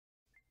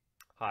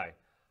Hi,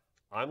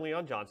 I'm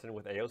Leon Johnson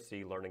with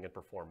AOC Learning and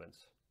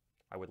Performance.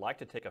 I would like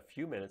to take a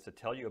few minutes to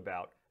tell you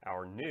about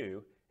our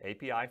new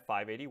API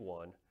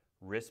 581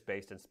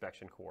 Risk-Based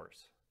Inspection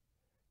course.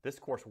 This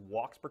course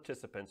walks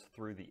participants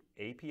through the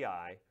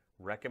API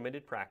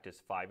Recommended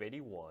Practice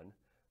 581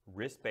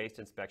 Risk-Based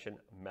Inspection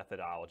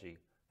Methodology,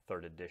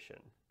 3rd edition,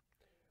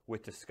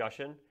 with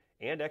discussion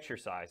and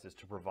exercises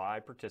to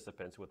provide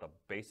participants with a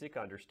basic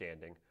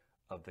understanding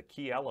of the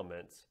key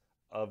elements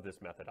of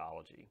this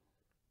methodology.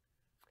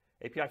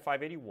 API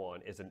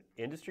 581 is an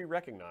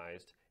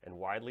industry-recognized and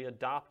widely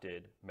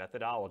adopted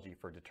methodology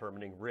for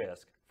determining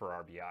risk for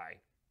RBI.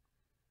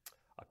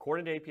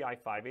 According to API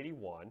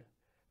 581,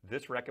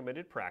 this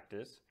recommended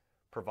practice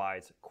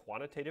provides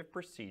quantitative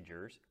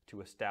procedures to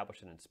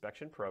establish an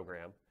inspection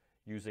program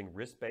using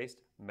risk-based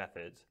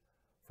methods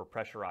for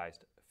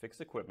pressurized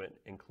fixed equipment,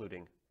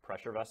 including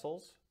pressure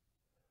vessels,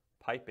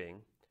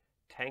 piping,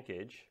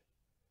 tankage,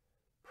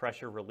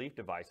 pressure relief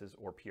devices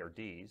or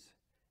PRDs,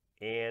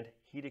 and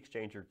heat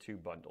exchanger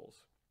tube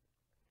bundles.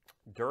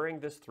 During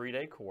this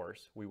 3-day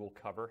course, we will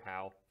cover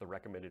how the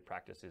recommended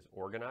practice is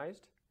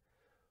organized,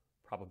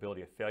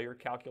 probability of failure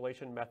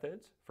calculation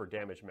methods for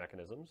damage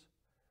mechanisms,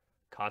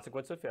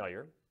 consequence of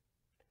failure,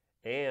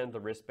 and the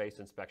risk-based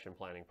inspection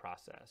planning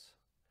process.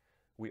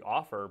 We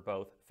offer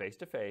both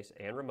face-to-face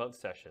and remote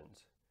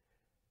sessions.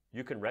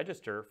 You can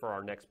register for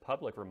our next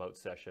public remote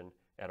session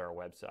at our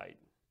website.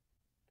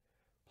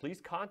 Please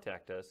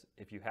contact us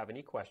if you have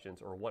any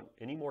questions or want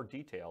any more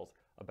details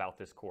about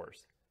this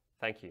course.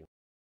 Thank you.